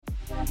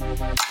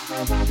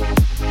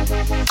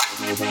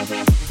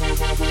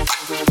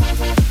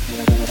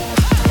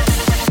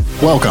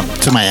Welcome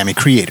to Miami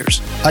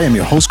Creators. I am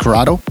your host,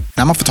 Corrado, and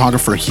I'm a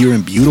photographer here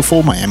in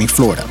beautiful Miami,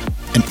 Florida.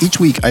 And each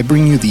week I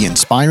bring you the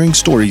inspiring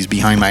stories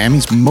behind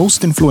Miami's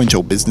most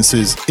influential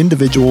businesses,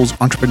 individuals,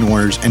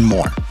 entrepreneurs, and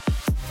more.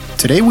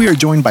 Today we are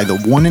joined by the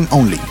one and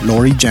only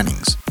Lori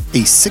Jennings,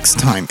 a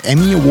 6-time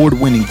Emmy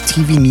Award-winning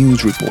TV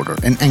news reporter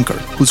and anchor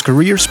whose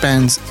career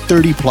spans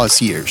 30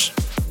 plus years.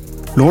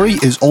 Lori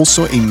is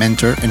also a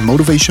mentor and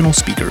motivational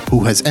speaker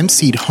who has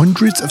emceed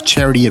hundreds of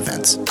charity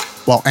events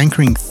while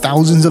anchoring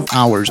thousands of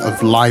hours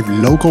of live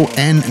local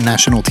and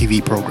national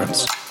TV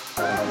programs.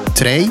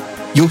 Today,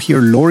 you'll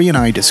hear Lori and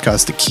I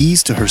discuss the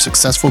keys to her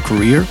successful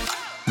career,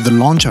 the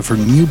launch of her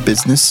new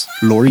business,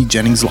 Lori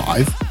Jennings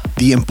Live,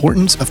 the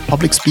importance of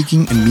public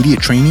speaking and media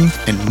training,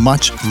 and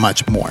much,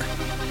 much more.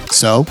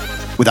 So,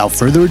 without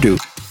further ado,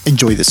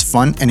 enjoy this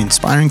fun and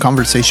inspiring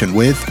conversation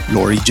with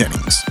Lori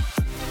Jennings.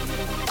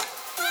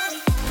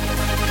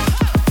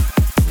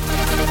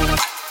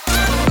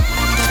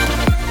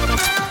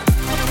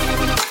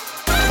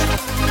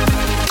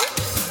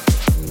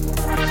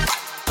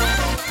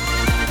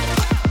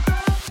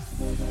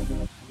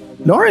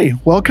 Lori,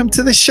 welcome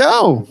to the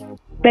show.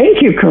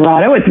 Thank you,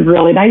 Corrado. It's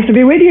really nice to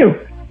be with you.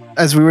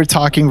 As we were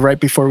talking right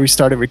before we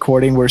started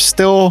recording, we're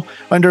still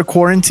under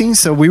quarantine.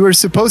 So we were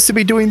supposed to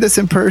be doing this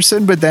in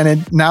person, but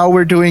then now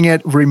we're doing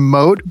it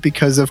remote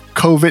because of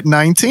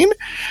COVID-19.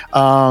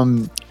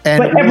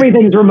 But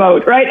everything's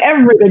remote, right?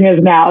 Everything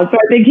is now. So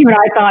I think you and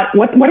I thought,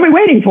 what are we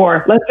waiting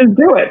for? Let's just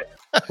do it.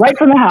 Right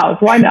from the house.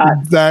 Why not?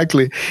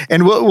 Exactly.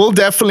 And we'll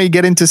definitely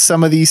get into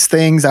some of these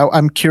things.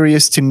 I'm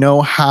curious to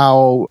know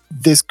how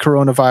this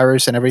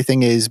coronavirus and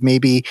everything is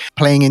maybe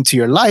playing into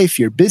your life,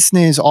 your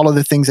business, all of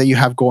the things that you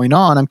have going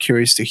on. I'm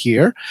curious to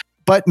hear.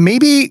 But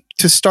maybe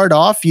to start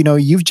off,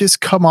 you've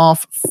just come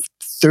off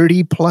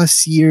 30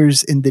 plus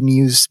years in the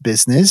news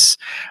business.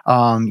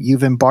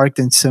 You've embarked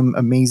in some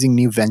amazing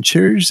new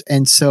ventures.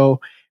 And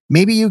so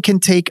maybe you can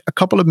take a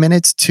couple of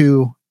minutes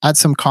to add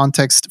some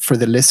context for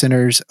the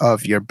listeners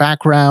of your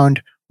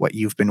background, what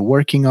you've been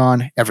working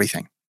on,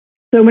 everything.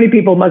 So many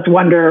people must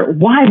wonder,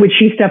 why would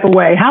she step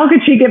away? How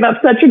could she give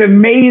up such an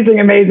amazing,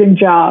 amazing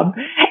job?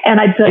 And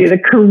I tell you, the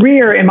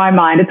career in my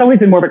mind, it's always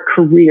been more of a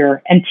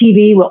career. And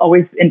TV will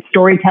always, and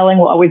storytelling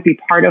will always be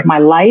part of my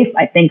life.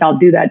 I think I'll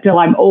do that till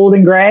I'm old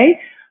and gray.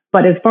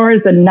 But as far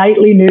as the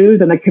nightly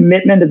news and the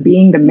commitment of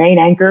being the main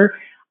anchor,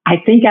 I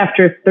think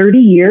after 30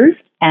 years,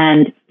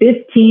 and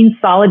 15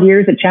 solid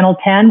years at Channel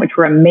 10, which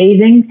were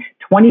amazing.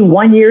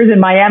 21 years in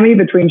Miami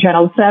between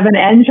Channel 7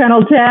 and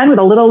Channel 10 with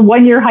a little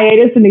 1-year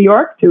hiatus in New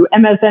York to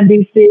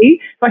MSNBC.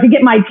 So I could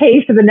get my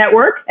taste of the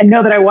network and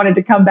know that I wanted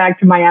to come back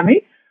to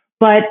Miami.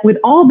 But with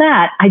all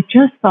that, I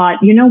just thought,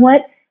 you know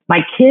what? My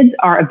kids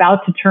they were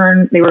about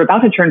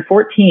to turn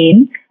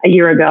 14 a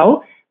year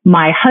ago.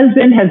 My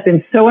husband has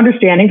been so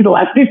understanding for the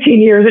last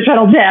 15 years at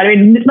Channel 10. I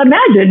mean,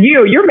 imagine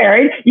you're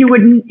married. You'd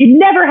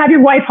never have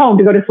your wife home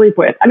to go to sleep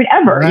with. I mean,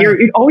 ever. Right.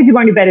 You're always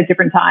going to bed at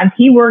different times.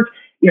 He worked,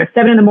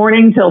 7 in the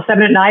morning till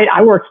 7 at night.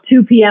 I worked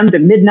 2 p.m. to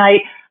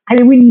midnight. I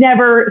mean, we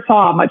never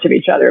saw much of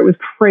each other. It was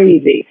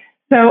crazy.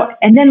 So,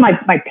 and then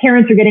my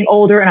parents are getting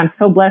older and I'm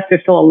so blessed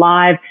they're still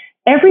alive.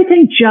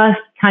 Everything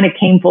just kind of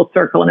came full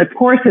circle. And of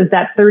course, as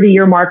that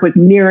 30-year mark was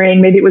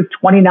nearing, maybe it was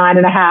 29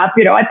 and a half,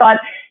 I thought,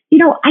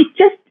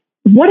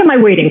 what am I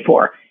waiting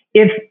for?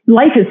 If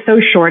life is so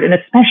short, and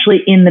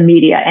especially in the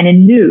media and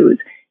in news,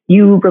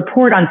 you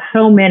report on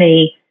so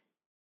many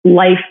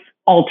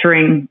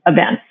life-altering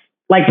events,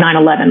 like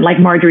 9/11, like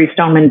Marjory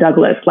Stoneman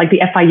Douglas, like the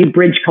FIU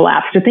bridge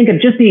collapse. To think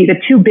of just the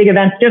 2 big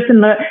events just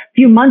in the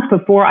few months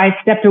before I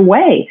stepped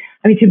away.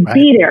 I mean, to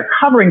be there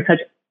covering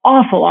such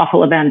awful,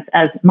 awful events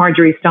as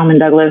Marjory Stoneman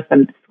Douglas,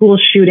 the school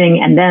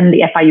shooting, and then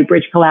the FIU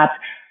bridge collapse.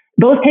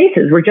 Both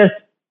cases were just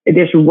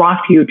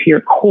rocked you to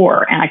your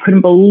core. And I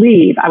couldn't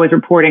believe I was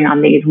reporting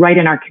on these right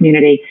in our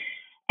community.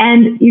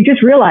 And you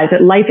just realize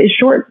that life is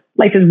short.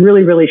 Life is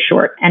really, really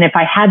short. And if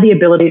I had the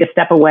ability to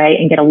step away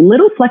and get a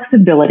little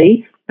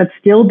flexibility, but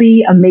still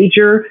be a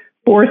major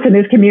force in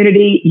this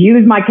community,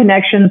 use my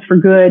connections for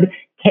good,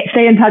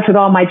 stay in touch with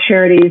all my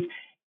charities,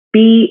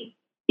 be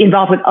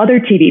involved with other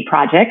TV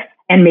projects,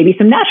 and maybe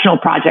some national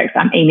projects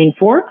I'm aiming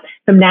for,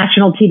 some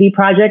national TV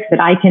projects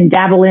that I can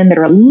dabble in that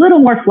are a little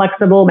more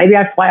flexible. Maybe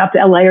I fly up to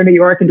LA or New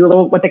York and do a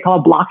little, what they call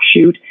a block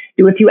shoot,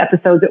 do a few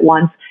episodes at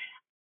once,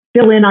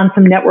 fill in on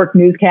some network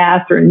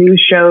newscasts or news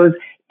shows,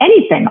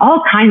 anything,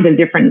 all kinds of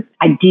different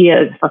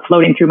ideas are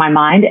floating through my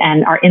mind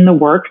and are in the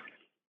works.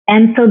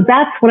 And so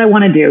that's what I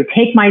want to do,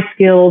 take my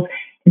skills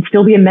and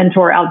still be a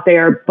mentor out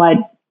there, but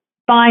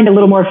find a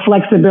little more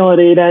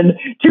flexibility than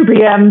 2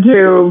 p.m.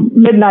 to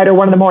midnight or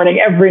 1 in the morning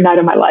every night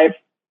of my life.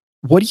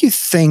 What do you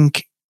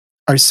think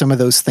are some of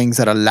those things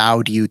that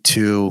allowed you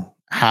to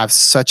have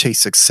such a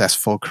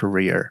successful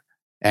career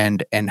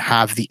and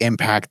have the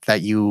impact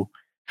that you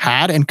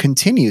had and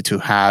continue to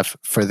have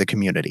for the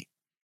community?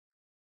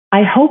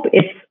 I hope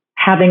it's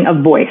having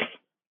a voice,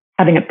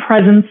 having a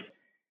presence.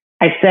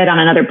 I said on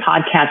another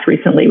podcast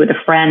recently with a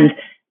friend,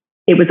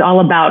 it was all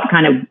about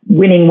kind of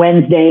winning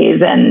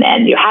Wednesdays and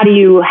how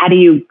do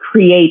you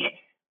create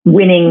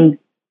winning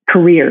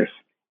careers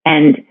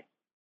and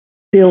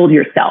build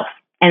yourself.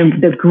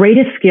 And the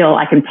greatest skill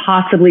I can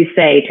possibly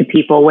say to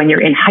people when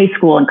you're in high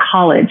school and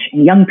college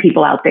and young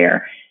people out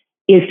there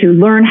is to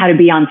learn how to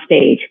be on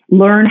stage,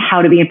 learn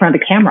how to be in front of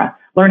the camera,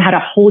 learn how to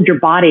hold your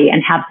body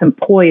and have some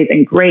poise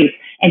and grace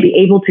and be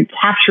able to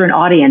capture an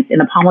audience in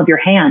the palm of your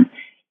hand.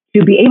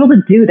 To be able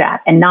to do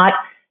that and not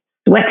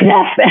sweat to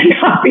death and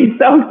not be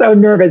so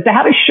nervous, to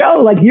have a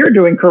show like you're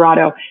doing,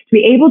 Corrado, to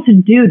be able to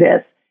do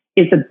this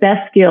is the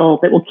best skill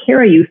that will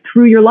carry you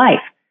through your life.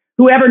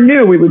 Whoever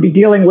knew we would be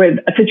dealing with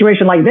a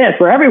situation like this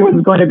where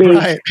everyone's going to be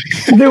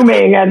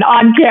Zooming and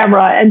on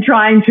camera and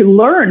trying to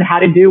learn how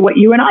to do what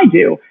you and I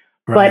do.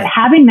 Right. But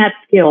having that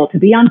skill to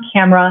be on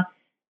camera,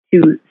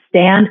 to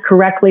stand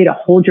correctly, to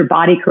hold your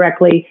body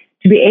correctly,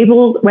 to be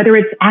able, whether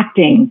it's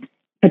acting,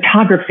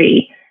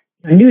 photography,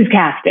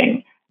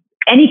 newscasting,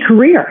 any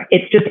career,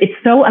 it's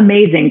so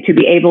amazing to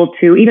be able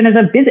to, even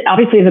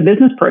obviously as a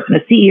business person, a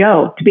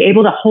CEO, to be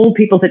able to hold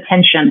people's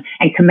attention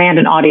and command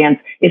an audience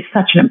is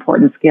such an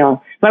important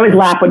skill. So I always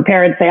laugh when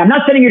parents say, I'm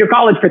not sending you to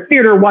college for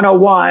theater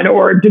 101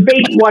 or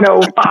debate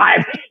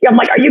 105. I'm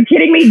like, are you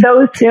kidding me?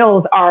 Those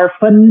skills are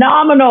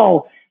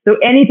phenomenal. So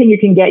anything you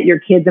can get your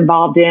kids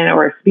involved in,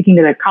 or speaking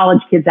to the college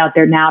kids out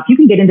there now, if you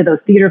can get into those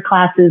theater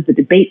classes, the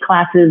debate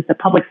classes, the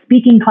public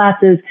speaking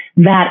classes,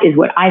 that is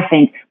what I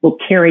think will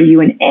carry you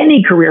in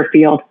any career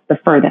field the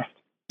furthest.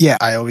 Yeah,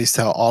 I always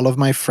tell all of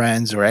my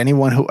friends or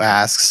anyone who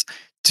asks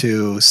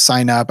to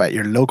sign up at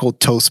your local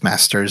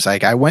Toastmasters.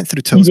 Like I went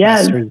through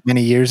Toastmasters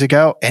many years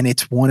ago, and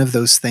it's one of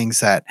those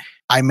things that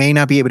I may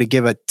not be able to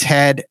give a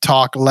TED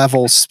Talk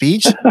level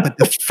speech, but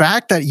the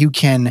fact that you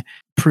can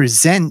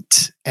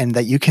present and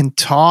that you can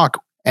talk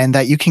and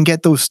that you can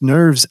get those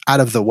nerves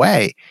out of the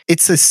way,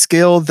 it's a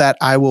skill that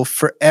I will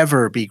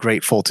forever be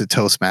grateful to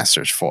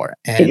Toastmasters for.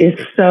 And it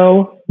is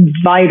so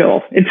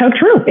vital. It's so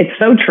true. It's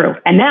so true.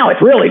 And now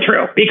it's really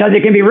true because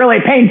it can be really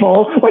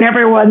painful when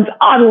everyone's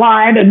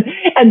online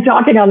and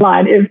talking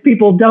online if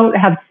people don't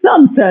have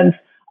some sense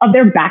of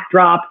their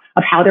backdrop,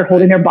 of how they're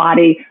holding their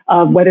body,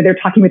 of whether they're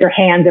talking with their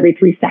hands every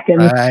 3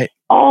 seconds. Right.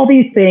 All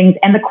these things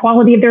and the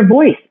quality of their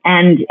voice.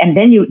 And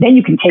then you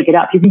can take it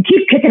up. You can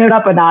keep kicking it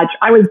up a notch.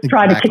 I was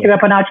trying to kick it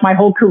up a notch my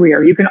whole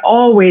career. You can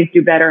always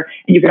do better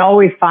and you can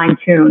always fine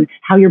tune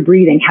how you're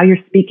breathing, how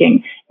you're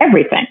speaking,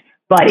 everything.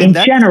 But in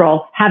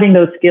general, having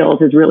those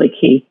skills is really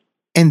key.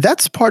 And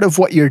that's part of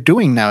what you're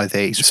doing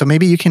nowadays. So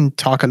maybe you can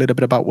talk a little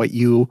bit about what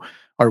you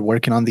are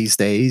working on these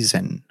days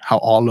and how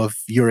all of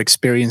your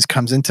experience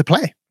comes into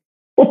play.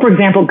 Well, for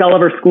example,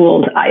 Gulliver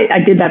Schools, I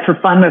did that for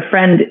fun. A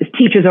friend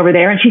teaches over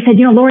there, and she said,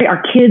 Lori,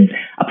 our kids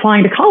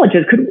applying to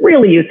colleges could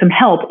really use some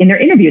help in their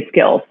interview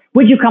skills.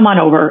 Would you come on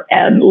over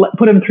and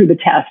put them through the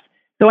test?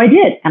 So I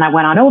did. And I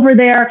went on over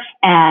there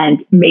and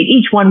made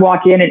each one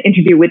walk in and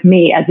interview with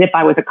me as if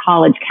I was a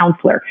college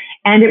counselor.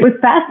 And it was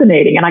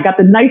fascinating. And I got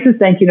the nicest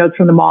thank you notes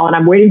from them all. And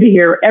I'm waiting to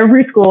hear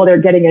every school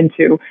they're getting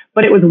into.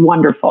 But it was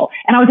wonderful.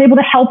 And I was able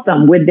to help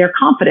them with their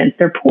confidence,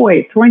 their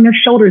poise, throwing their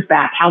shoulders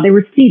back, how they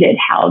were seated,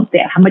 how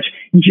much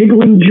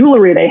jiggling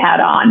jewelry they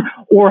had on,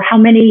 or how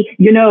many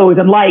you-knows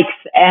and likes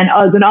and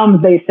uhs and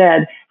ums they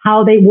said,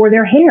 how they wore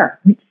their hair.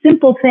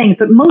 Simple things,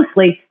 but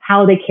mostly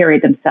how they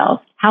carried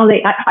themselves.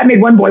 I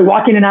made one boy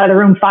walk in and out of the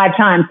room 5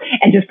 times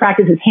and just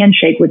practice his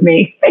handshake with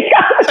me.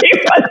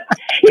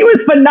 He was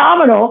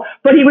phenomenal,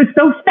 but he was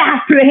so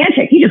fast through the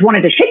handshake. He just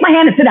wanted to shake my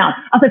hand and sit down.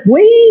 I was like,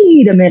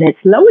 wait a minute,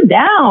 slow it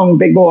down,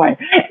 big boy.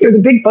 He was a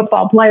big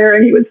football player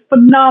and he was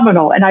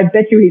phenomenal. And I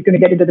bet you he's going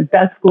to get into the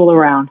best school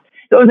around.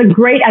 So it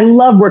was I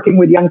love working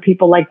with young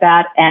people like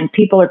that. And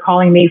people are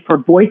calling me for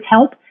voice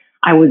help.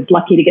 I was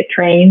lucky to get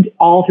trained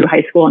all through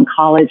high school and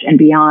college and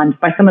beyond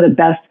by some of the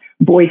best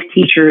voice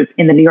teachers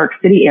in the New York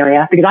City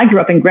area, because I grew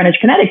up in Greenwich,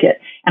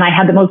 Connecticut, and I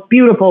had the most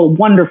beautiful,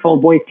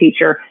 wonderful voice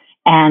teacher,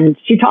 and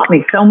she taught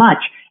me so much.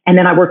 And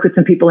then I worked with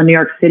some people in New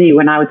York City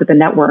when I was at the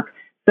network.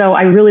 So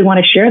I really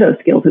want to share those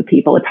skills with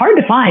people. It's hard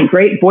to find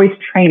great voice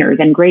trainers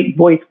and great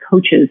voice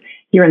coaches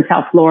here in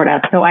South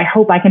Florida. So I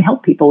hope I can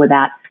help people with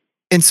that.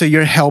 And so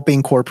you're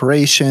helping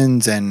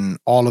corporations and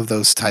all of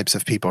those types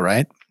of people,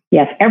 right?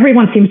 Yes,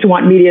 everyone seems to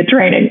want media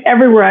training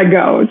everywhere I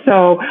go.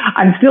 So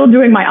I'm still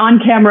doing my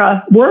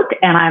on-camera work,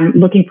 and I'm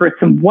looking for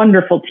some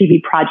wonderful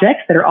TV projects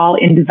that are all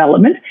in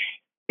development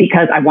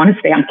because I want to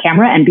stay on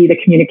camera and be the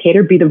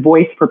communicator, be the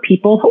voice for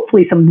people,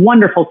 hopefully some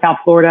wonderful South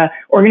Florida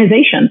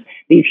organizations,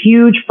 these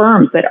huge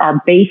firms that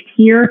are based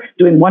here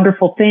doing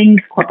wonderful things,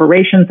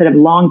 corporations that have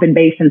long been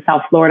based in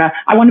South Florida.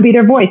 I want to be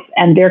their voice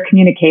and their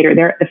communicator,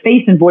 the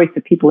face and voice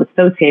that people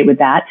associate with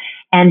that.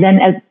 And then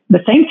at the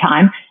same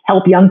time,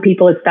 help young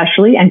people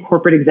especially and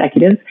corporate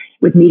executives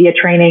with media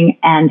training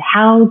and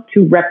how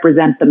to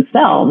represent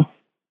themselves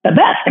the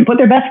best and put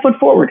their best foot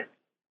forward.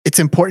 It's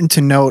important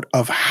to note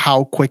of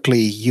how quickly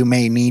you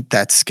may need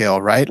that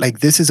skill, right? Like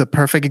this is a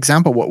perfect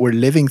example of what we're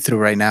living through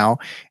right now.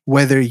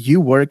 Whether you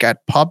work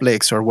at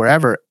Publix or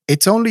wherever,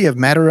 it's only a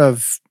matter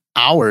of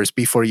hours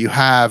before you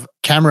have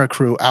camera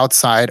crew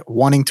outside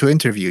wanting to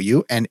interview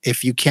you. And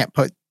if you can't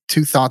put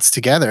two thoughts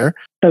together.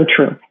 So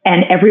true.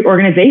 And every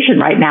organization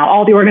right now,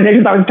 all the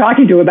organizations I was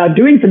talking to about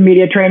doing some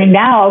media training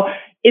now,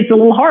 it's a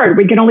little hard.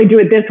 We can only do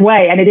it this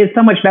way. And it is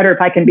so much better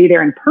if I can be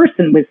there in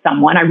person with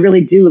someone. I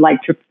really do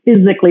like to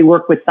physically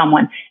work with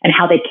someone and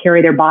how they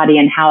carry their body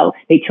and how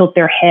they tilt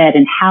their head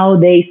and how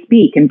they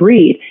speak and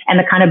breathe and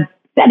the kind of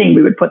setting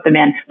we would put them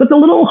in. So it's a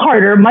little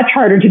harder, much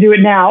harder to do it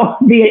now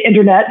via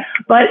internet,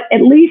 but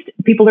at least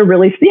people are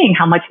really seeing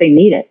how much they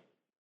need it.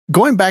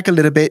 Going back a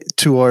little bit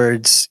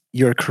towards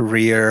your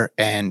career,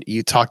 and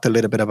you talked a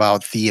little bit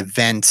about the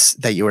events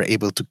that you were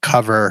able to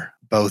cover,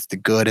 both the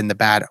good and the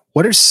bad.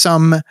 What are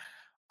some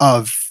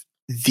of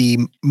the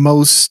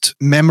most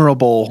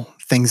memorable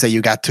things that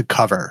you got to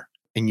cover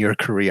in your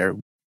career?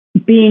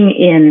 Being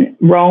in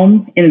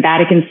Rome, in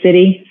Vatican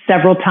City,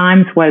 several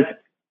times was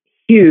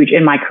huge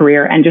in my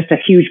career and just a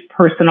huge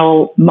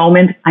personal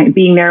moment.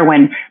 Being there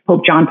when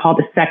Pope John Paul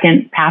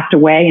II passed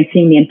away and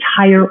seeing the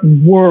entire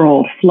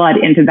world flood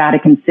into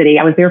Vatican City.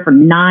 I was there for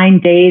 9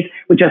 days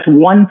with just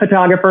one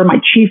photographer, my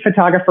chief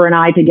photographer and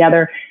I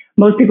together.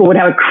 Most people would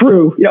have a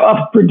crew, of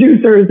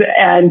producers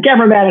and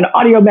cameramen and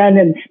audio men,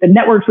 and the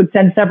networks would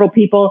send several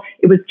people.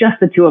 It was just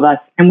the two of us.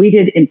 And we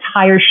did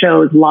entire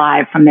shows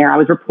live from there. I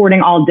was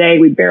reporting all day.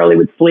 We barely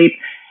would sleep.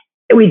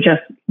 We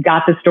just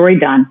got the story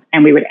done,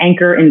 and we would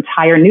anchor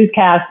entire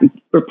newscasts,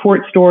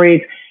 report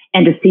stories,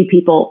 and to see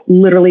people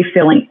literally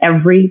filling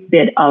every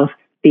bit of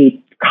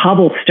the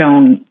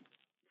cobblestone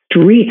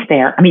streets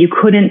there. I mean,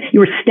 you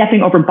were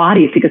stepping over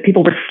bodies because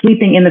people were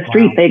sleeping in the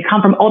streets. Wow. They'd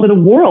come from all over the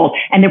world,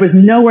 and there was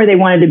nowhere they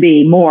wanted to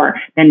be more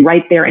than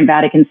right there in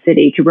Vatican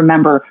City to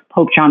remember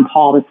Pope John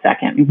Paul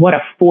II. What a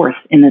force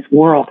in this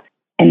world.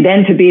 And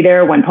then to be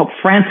there when Pope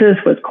Francis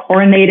was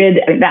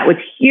coronated, that was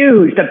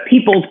huge. The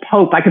people's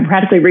Pope, I could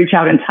practically reach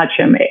out and touch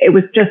him. It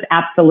was just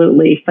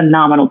absolutely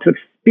phenomenal to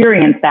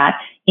experience that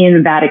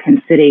in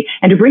Vatican City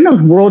and to bring those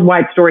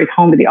worldwide stories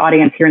home to the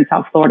audience here in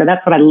South Florida.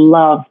 That's what I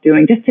love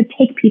doing, just to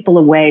take people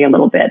away a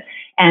little bit.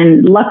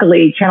 And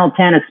luckily, Channel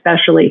 10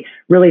 especially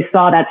really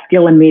saw that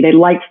skill in me. They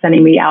liked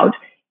sending me out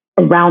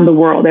around the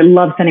world. They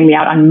loved sending me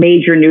out on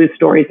major news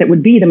stories that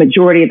would be the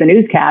majority of the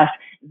newscast.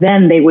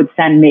 Then they would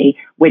send me,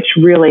 which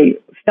really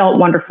felt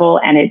wonderful,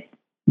 and it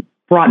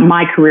brought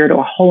my career to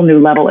a whole new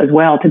level as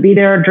well. To be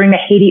there during the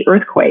Haiti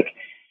earthquake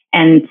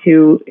and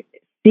to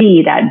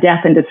see that death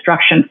and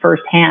destruction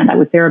firsthand. I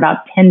was there about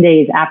 10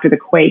 days after the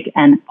quake,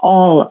 and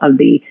all of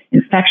the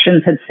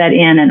infections had set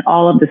in and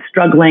all of the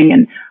struggling,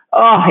 and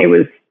it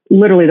was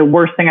literally the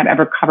worst thing I've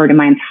ever covered in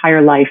my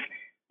entire life.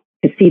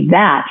 To see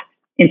that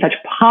in such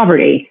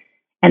poverty,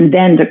 and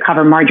then to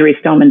cover Marjory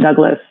Stoneman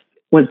Douglas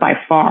was by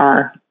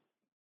far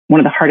one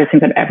of the hardest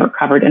things I've ever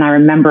covered. And I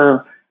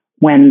remember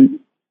when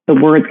the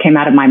words came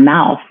out of my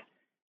mouth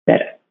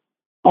that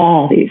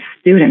all these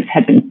students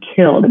had been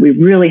killed, that we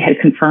really had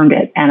confirmed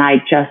it. And I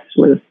just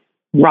was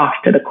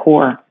rocked to the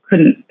core.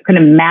 Couldn't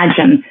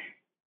imagine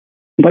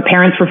what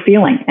parents were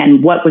feeling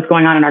and what was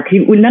going on in our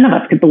community. None of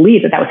us could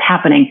believe that was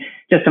happening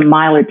just a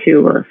mile or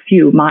two or a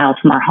few miles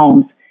from our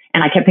homes.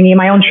 And I kept thinking of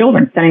my own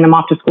children, sending them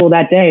off to school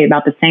that day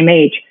about the same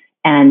age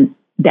and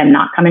them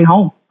not coming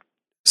home.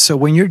 So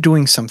when you're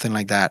doing something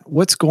like that,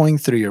 what's going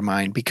through your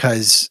mind?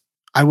 Because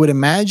I would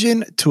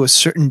imagine to a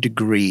certain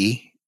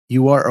degree,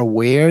 you are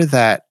aware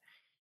that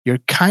you're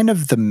kind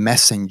of the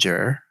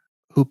messenger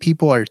who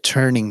people are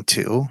turning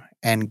to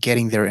and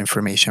getting their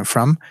information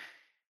from.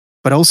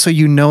 But also,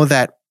 you know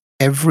that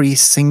every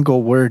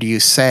single word you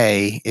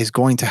say is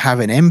going to have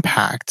an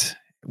impact,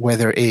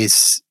 whether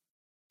it's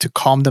to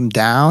calm them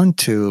down,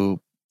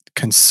 to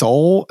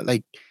console.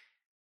 Like,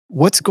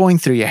 what's going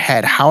through your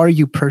head? How are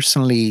you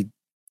personally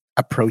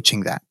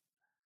approaching that?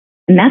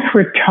 And that's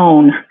where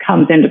tone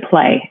comes into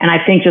play. And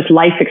I think just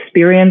life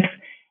experience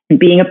and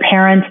being a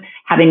parent,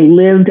 having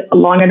lived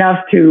long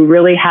enough to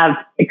really have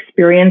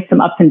experienced some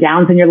ups and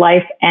downs in your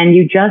life, and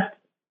you just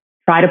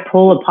try to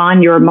pull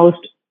upon your most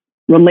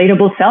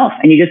relatable self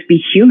and you just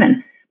be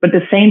human. But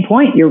at the same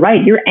point, you're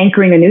right, you're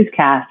anchoring a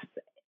newscast.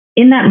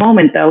 In that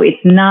moment, though,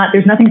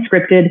 there's nothing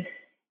scripted.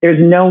 There's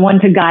no one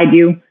to guide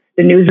you.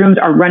 The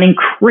newsrooms are running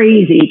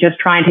crazy just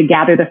trying to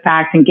gather the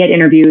facts and get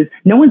interviews.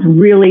 No one's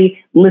really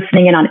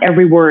listening in on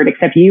every word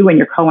except you and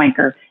your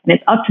co-anchor. And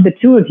it's up to the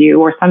two of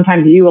you, or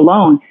sometimes you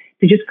alone,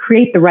 to just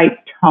create the right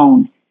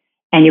tone.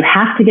 And you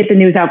have to get the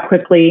news out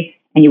quickly,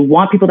 and you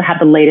want people to have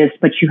the latest,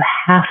 but you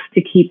have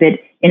to keep it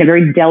in a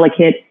very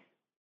delicate,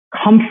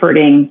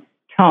 comforting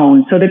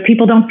tone so that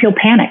people don't feel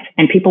panicked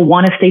and people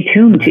want to stay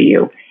tuned to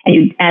you. And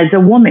you, as a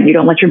woman, you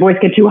don't let your voice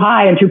get too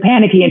high and too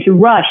panicky and too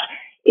rushed.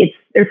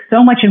 There's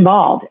so much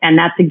involved. And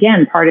that's,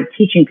 again, part of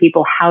teaching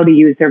people how to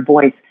use their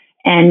voice.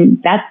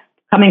 And that's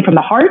coming from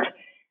the heart,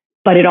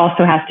 but it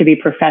also has to be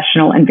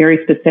professional and very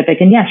specific.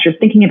 And yes, you're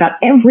thinking about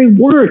every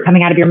word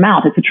coming out of your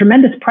mouth. It's a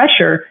tremendous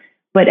pressure,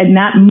 but in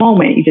that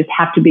moment, you just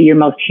have to be your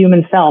most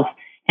human self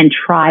and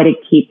try to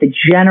keep the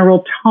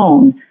general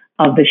tone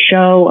of the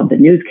show, of the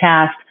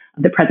newscast,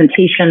 of the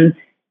presentation,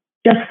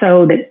 just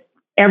so that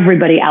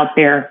everybody out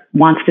there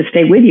wants to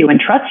stay with you and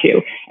trust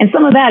you. And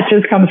some of that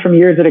just comes from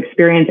years of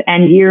experience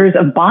and years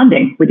of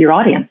bonding with your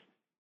audience.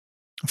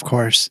 Of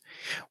course.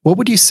 What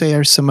would you say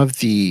are some of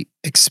the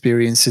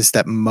experiences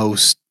that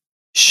most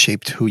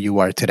shaped who you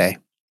are today?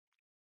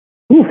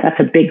 Ooh, that's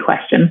a big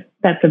question.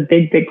 That's a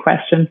big, big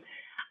question.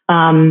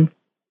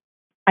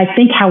 I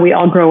think how we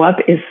all grow up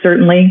is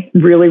certainly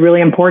really,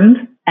 really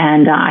important.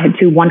 And I had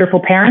two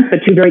wonderful parents, but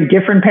two very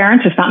different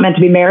parents, just not meant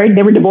to be married.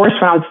 They were divorced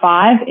when I was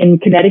 5 in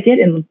Connecticut,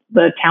 in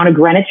the town of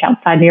Greenwich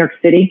outside New York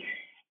City.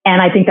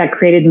 And I think that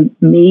created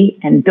me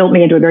and built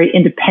me into a very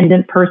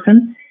independent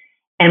person.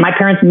 And my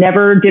parents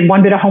never did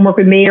one bit of homework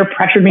with me or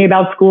pressured me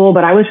about school,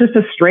 but I was just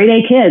a straight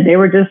A kid. They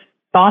were just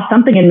saw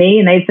something in me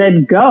and they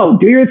said, go,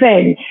 do your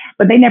thing.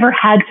 But they never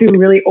had to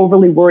really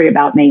overly worry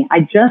about me.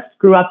 I just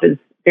grew up as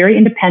very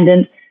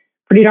independent,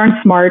 pretty darn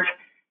smart,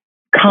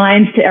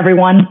 kind to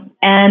everyone,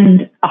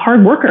 and a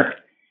hard worker.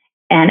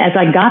 And as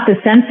I got the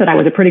sense that I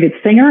was a pretty good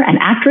singer and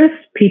actress,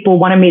 people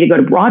wanted me to go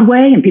to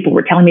Broadway, and people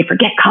were telling me,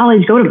 forget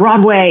college, go to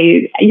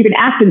Broadway. You can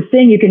act and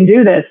sing, you can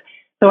do this.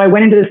 So I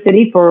went into the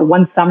city for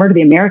one summer to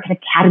the American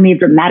Academy of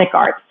Dramatic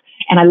Arts,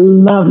 and I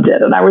loved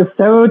it. And I was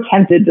so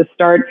tempted to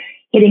start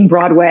hitting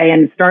Broadway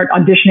and start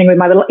auditioning with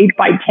my little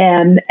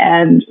 8x10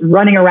 and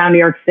running around New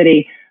York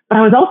City. But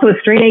I was also a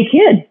straight A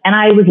kid, and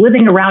I was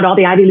living around all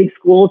the Ivy League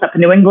schools up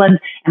in New England,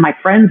 and my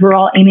friends were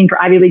all aiming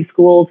for Ivy League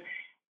schools.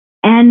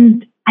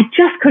 And I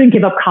just couldn't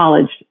give up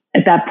college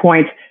at that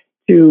point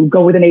to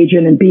go with an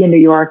agent and be in New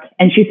York.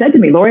 And she said to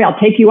me, Lori, I'll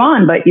take you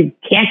on, but you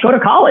can't go to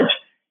college.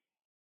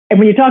 And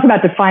when you talk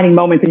about defining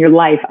moments in your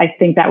life, I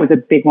think that was a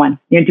big one.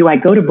 Do I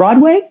go to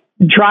Broadway,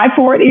 try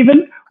for it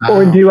even? Wow.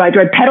 Or do I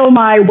peddle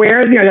my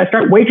wares? Do I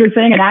start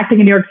waitressing and acting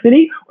in New York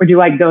City? Or do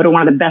I go to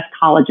one of the best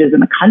colleges in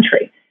the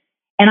country?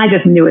 And I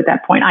just knew at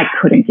that point I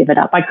couldn't give it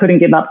up. I couldn't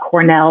give up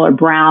Cornell or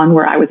Brown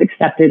where I was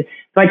accepted.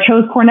 So I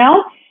chose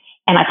Cornell,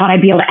 and I thought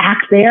I'd be able to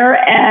act there.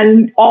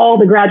 And all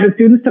the graduate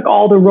students took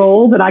all the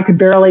roles, and I could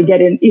barely get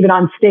in even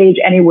on stage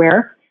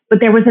anywhere. But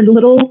there was a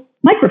little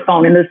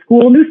microphone in the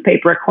school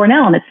newspaper at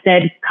Cornell, and it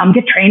said, come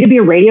get trained to be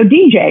a radio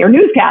DJ or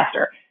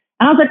newscaster.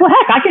 And I was like, well,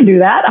 heck, I can do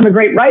that. I'm a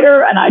great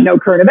writer, and I know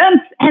current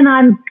events, and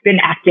I've been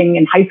acting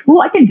in high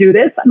school. I can do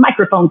this.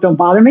 Microphones don't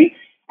bother me.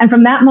 And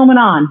from that moment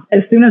on,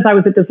 as soon as I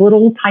was at this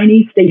little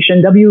tiny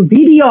station,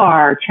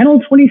 WVBR,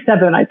 Channel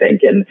 27, I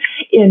think,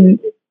 in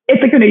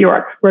Ithaca, New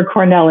York, where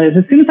Cornell is,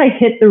 as soon as I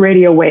hit the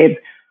radio waves,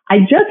 I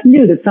just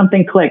knew that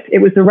something clicked. It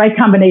was the right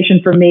combination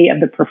for me of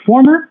the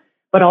performer,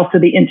 but also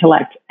the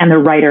intellect and the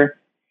writer.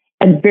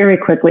 And very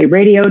quickly,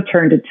 radio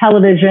turned to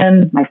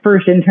television, my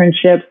first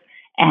internship,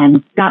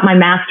 and got my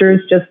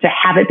master's just to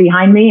have it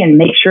behind me and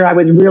make sure I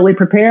was really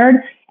prepared.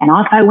 And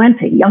off I went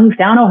to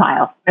Youngstown,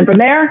 Ohio. And from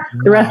there,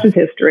 the rest is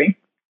history.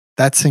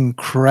 That's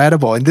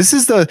incredible. And this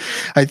is the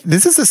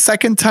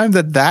second time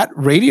that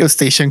radio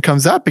station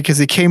comes up, because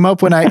it came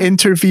up when I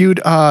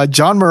interviewed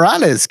John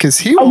Morales, because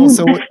he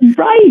also... That's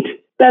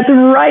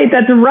right.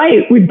 That's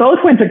right. We both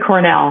went to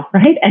Cornell,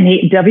 right? And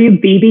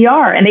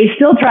WBBR, and they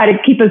still try to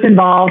keep us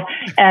involved.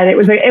 And it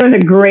was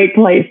a great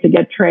place to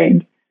get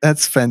trained.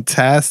 That's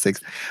fantastic.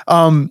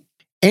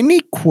 Any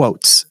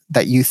quotes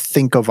that you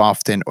think of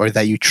often or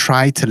that you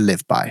try to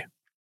live by?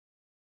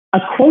 A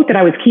quote that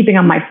I was keeping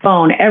on my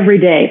phone every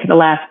day for the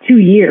last 2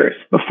 years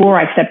before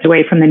I stepped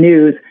away from the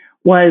news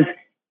was,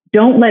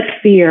 don't let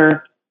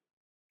fear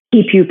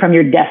keep you from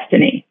your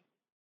destiny.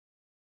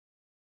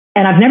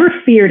 And I've never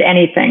feared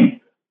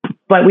anything,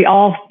 but we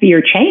all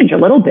fear change a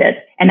little bit.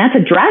 And that's a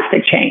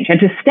drastic change.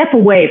 And to step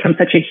away from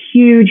such a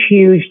huge,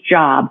 huge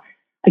job,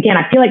 again,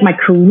 I feel like my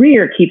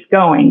career keeps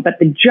going, but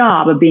the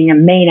job of being a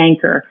main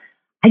anchor,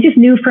 I just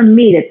knew for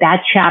me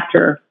that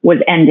chapter was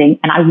ending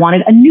and I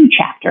wanted a new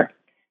chapter.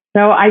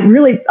 So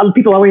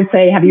people always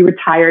say, have you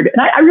retired? And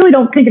I really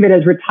don't think of it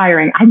as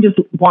retiring. I just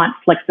want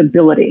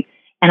flexibility.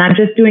 And I'm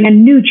just doing a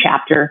new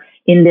chapter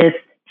in this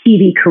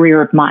TV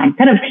career of mine.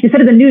 Kind of, instead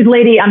of the news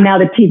lady, I'm now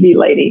the TV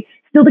lady.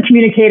 Still the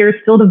communicator,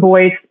 still the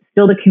voice,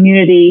 still the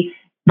community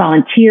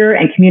volunteer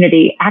and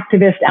community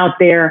activist out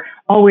there,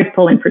 always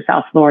pulling for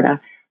South Florida.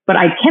 But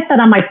I kept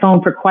that on my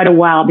phone for quite a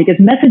while because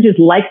messages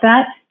like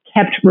that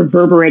kept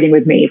reverberating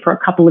with me for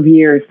a couple of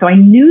years. So I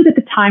knew that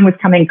the time was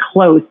coming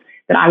close,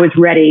 that I was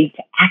ready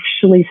to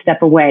actually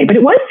step away. But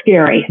it was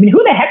scary. I mean,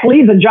 who the heck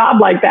leaves a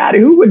job like that?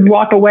 Who would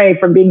walk away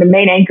from being the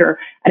main anchor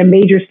at a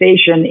major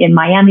station in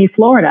Miami,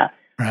 Florida?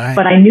 Right.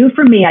 But I knew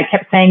for me, I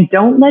kept saying,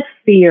 don't let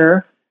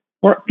fear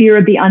or fear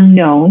of the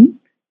unknown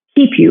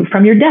keep you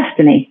from your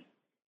destiny.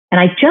 And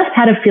I just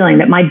had a feeling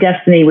that my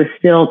destiny was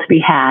still to be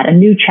had. A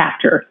new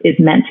chapter is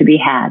meant to be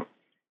had.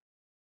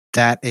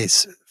 That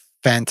is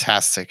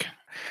fantastic.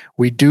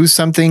 We do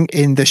something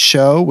in the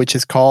show, which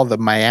is called the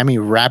Miami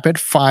Rapid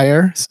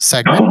Fire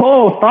segment.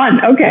 Oh,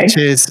 fun. Okay. Which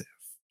is,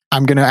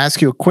 I'm going to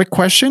ask you a quick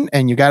question,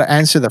 and you got to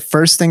answer the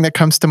first thing that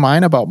comes to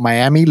mind about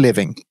Miami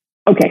living.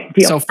 Okay,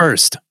 deal. So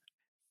first,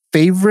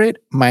 favorite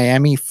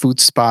Miami food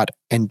spot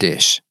and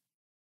dish?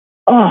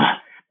 Oh,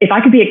 if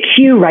I could be a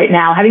Q right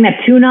now, having that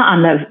tuna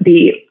on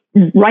the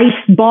rice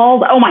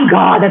balls. Oh my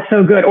God, that's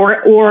so good.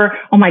 Or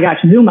oh my gosh,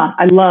 Zuma.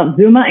 I love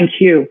Zuma and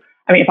Q.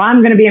 I mean, if I'm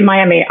going to be in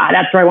Miami,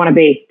 that's where I want to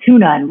be.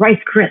 Tuna and rice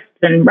crisps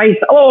and rice.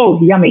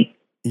 Oh, yummy.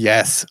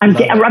 Yes. I'm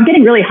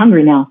getting really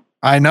hungry now.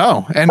 I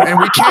know. And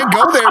we can't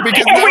go there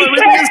because and we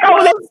can't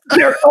go there.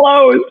 They're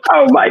closed.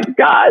 Oh my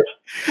gosh.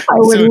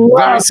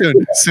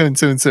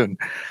 Very soon.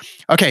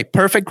 Okay,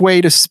 perfect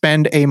way to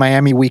spend a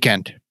Miami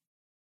weekend.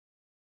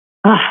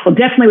 Well,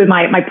 definitely with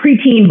my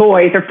preteen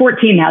boys. They're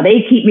 14 now.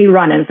 They keep me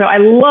running. So I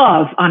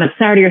love on a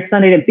Saturday or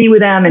Sunday to be with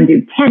them and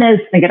do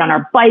tennis and get on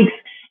our bikes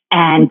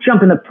and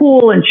jump in the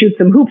pool and shoot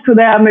some hoops with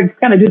them and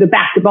kind of do the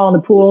basketball in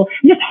the pool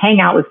and just hang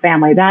out with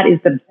family. That is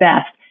the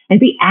best. And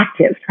be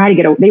active.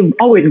 They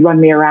always run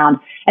me around.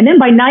 And then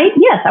by night,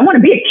 yes, I want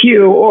to be at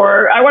Q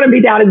or I want to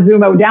be down in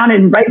Zumo,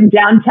 right in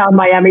downtown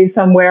Miami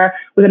somewhere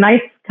with a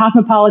nice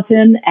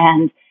cosmopolitan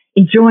and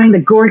enjoying the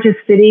gorgeous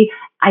city.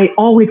 I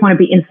always want to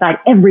be inside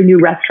every new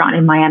restaurant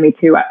in Miami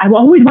too. I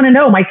always want to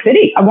know my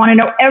city. I want to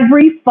know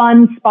every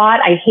fun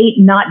spot. I hate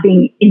not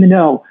being in the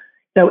know.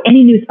 So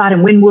any new spot in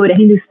Wynwood,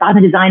 any new spot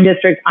in the Design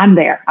District, I'm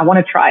there. I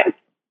want to try it.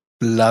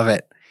 Love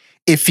it.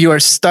 If you are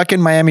stuck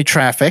in Miami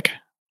traffic,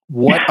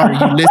 what are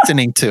you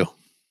listening to?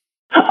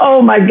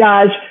 Oh my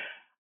gosh.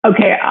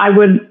 Okay. I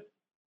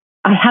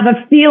have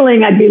a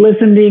feeling I'd be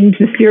listening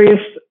to Sirius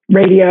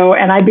Radio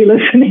and I'd be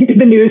listening to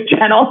the news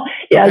channel.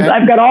 Yes, okay.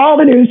 I've got all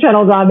the news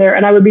channels on there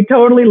and I would be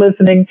totally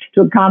listening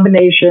to a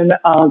combination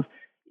of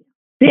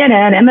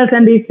CNN,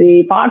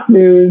 MSNBC, Fox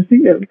News,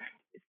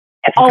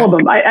 all of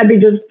them. I'd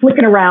be just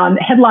flicking around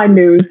headline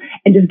news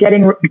and just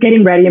getting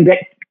ready and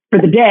for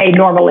the day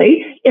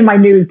normally in my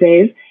news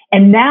days.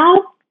 And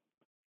now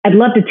I'd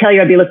love to tell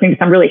you I'd be listening to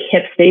some really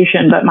hip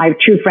station, but my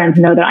true friends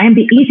know that I am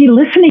the easy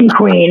listening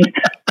queen.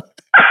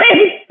 I am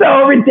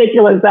so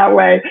ridiculous that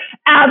way.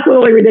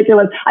 Absolutely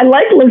ridiculous. I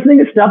like listening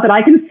to stuff that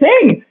I can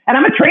sing. And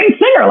I'm a trained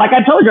singer. Like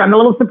I told you, I'm a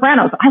little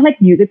soprano. So I like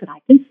music that I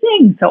can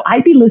sing. So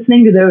I'd be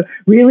listening to the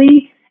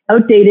really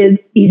outdated,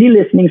 easy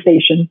listening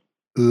station.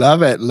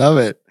 Love it. Love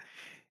it.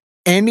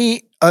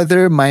 Any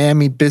other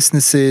Miami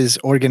businesses,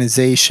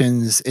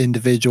 organizations,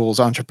 individuals,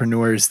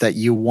 entrepreneurs that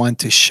you want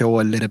to show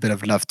a little bit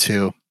of love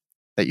to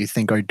that you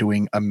think are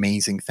doing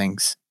amazing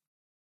things?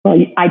 Well,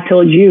 I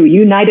told you,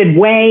 United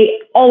Way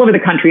all over the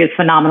country is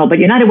phenomenal, but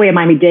United Way of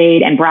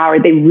Miami-Dade and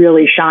Broward, they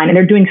really shine and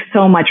they're doing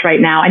so much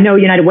right now. I know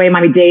United Way of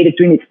Miami-Dade is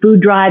doing these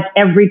food drives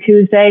every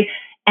Tuesday,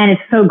 and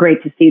it's so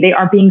great to see. They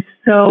are being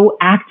so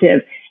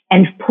active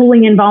and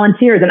pulling in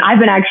volunteers. And I've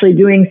been actually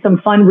doing some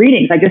fun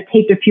readings. I just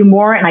taped a few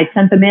more and I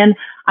sent them in.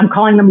 I'm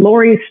calling them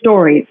Lori's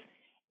Stories.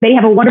 They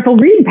have a wonderful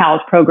Reading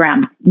Pals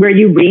program where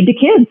you read to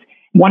kids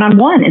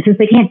one-on-one. And since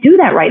they can't do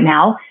that right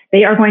now,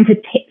 they are going to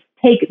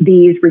take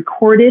these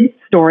recorded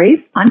stories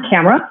on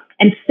camera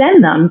and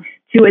send them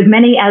to as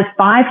many as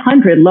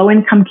 500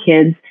 low-income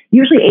kids,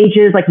 usually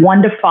ages like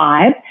 1 to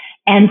 5.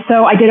 And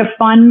so I did a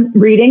fun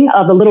reading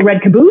of The Little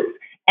Red Caboose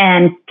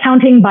and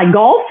Counting by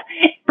Golf,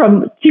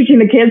 from teaching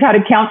the kids how to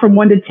count from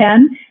 1 to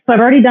 10. So I've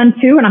already done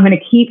 2, and I'm going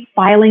to keep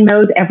filing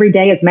those every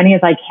day, as many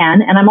as I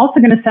can. And I'm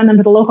also going to send them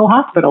to the local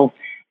hospitals.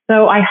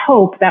 So I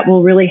hope that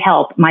will really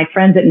help. My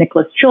friends at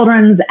Nicholas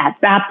Children's, at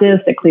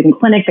Baptist, at Cleveland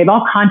Clinic, they've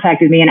all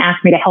contacted me and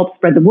asked me to help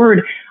spread the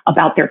word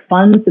about their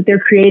funds that they're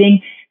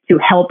creating to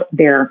help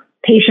their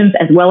patients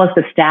as well as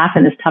the staff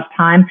in this tough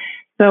time.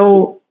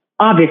 So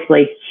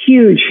obviously,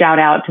 huge shout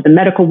out to the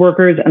medical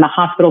workers and the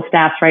hospital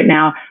staffs right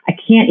now. I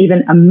can't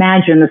even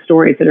imagine the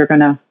stories that are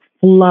going to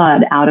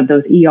flood out of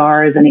those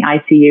ERs and the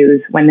ICUs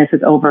when this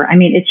is over. I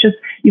mean, it's just,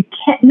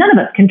 none of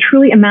us can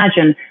truly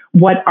imagine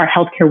what our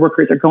healthcare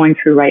workers are going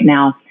through right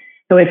now.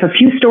 So if a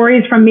few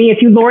stories from me, a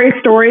few Lori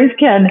stories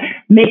can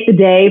make the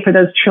day for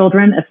those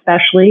children,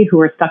 especially who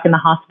are stuck in the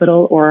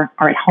hospital or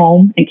are at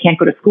home and can't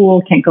go to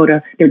school, can't go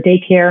to their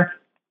daycare,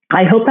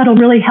 I hope that'll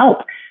really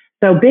help.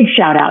 So big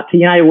shout out to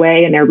United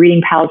Way and their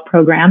Reading Pals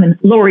program and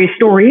Lori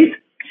Stories,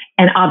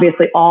 and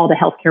obviously all the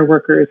healthcare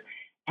workers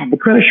and the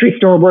grocery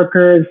store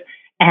workers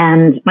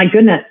and, my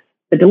goodness,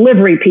 the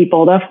delivery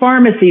people, the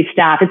pharmacy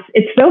staff.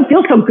 It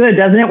feels so good,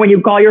 doesn't it, when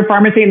you call your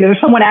pharmacy and there's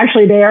someone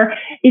actually there?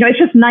 You know, it's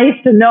just nice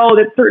to know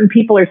that certain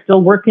people are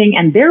still working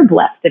and they're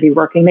blessed to be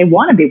working. They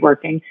want to be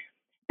working.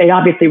 They'd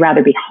obviously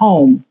rather be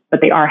home,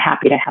 but they are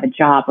happy to have a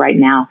job right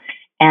now.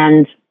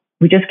 And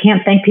we just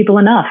can't thank people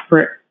enough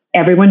for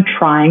everyone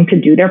trying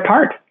to do their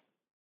part.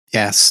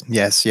 Yes.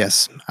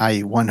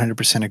 I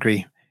 100%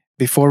 agree.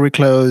 Before we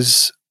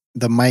close,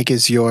 the mic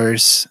is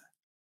yours.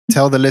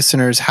 Tell the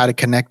listeners how to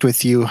connect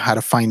with you, how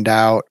to find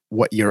out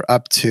what you're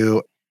up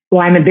to.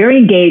 Well, I'm very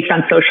engaged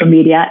on social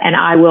media, and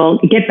I will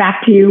get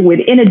back to you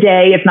within a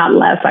day, if not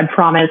less, I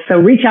promise. So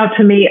reach out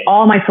to me.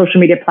 All my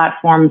social media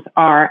platforms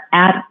are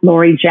at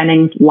Lori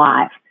Jennings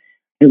Live.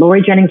 And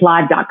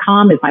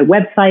LoriJenningsLive.com is my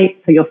website,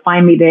 so you'll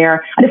find me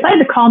there. I decided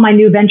to call my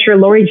new venture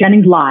Lori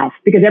Jennings Live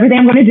because everything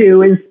I'm going to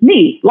do is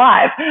me,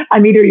 live.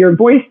 I'm either your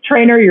voice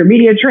trainer, your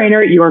media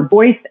trainer, your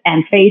voice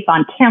and face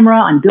on camera,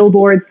 on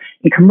billboards,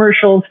 and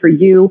commercials for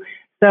you.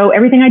 So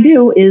everything I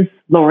do is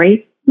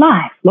Lori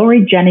Live,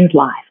 Lori Jennings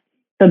Live.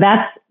 So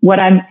that's what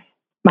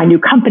my new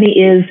company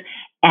is.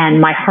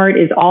 And my heart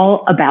is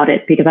all about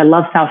it because I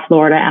love South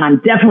Florida and I'm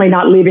definitely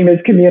not leaving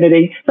this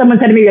community. Someone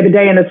said to me the other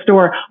day in the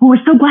store, "Oh,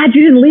 we're so glad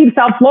you didn't leave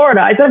South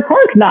Florida." I said, "Of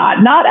course not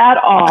at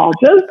all.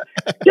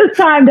 Just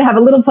time to have a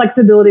little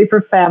flexibility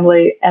for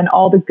family and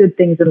all the good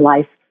things in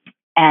life."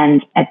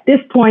 And at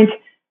this point,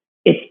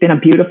 it's been a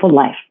beautiful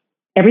life.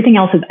 Everything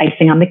else is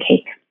icing on the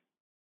cake.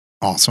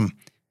 Awesome.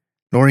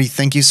 Lori,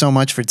 thank you so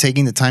much for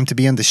taking the time to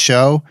be on the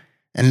show.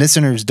 And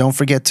listeners, don't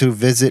forget to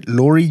visit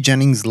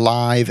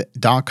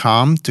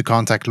LoriJenningsLive.com to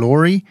contact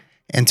Lori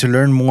and to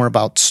learn more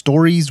about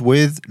Stories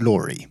with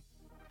Lori.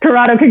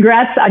 Corrado,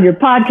 congrats on your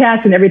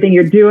podcast and everything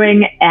you're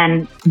doing.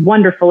 And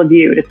wonderful of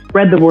you to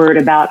spread the word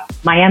about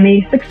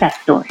Miami success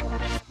story.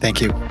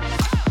 Thank you.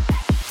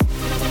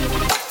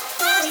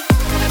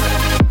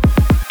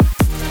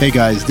 Hey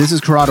guys, this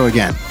is Corrado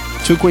again.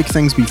 2 quick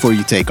things before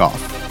you take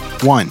off.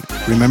 1,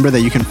 remember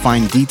that you can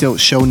find detailed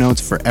show notes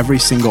for every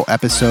single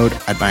episode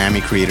at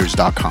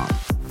MiamiCreators.com.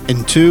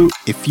 And 2,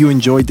 if you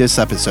enjoyed this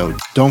episode,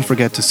 don't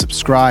forget to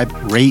subscribe,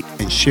 rate,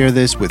 and share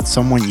this with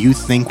someone you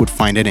think would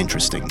find it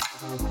interesting.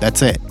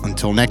 That's it.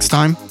 Until next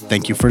time,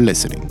 thank you for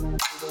listening.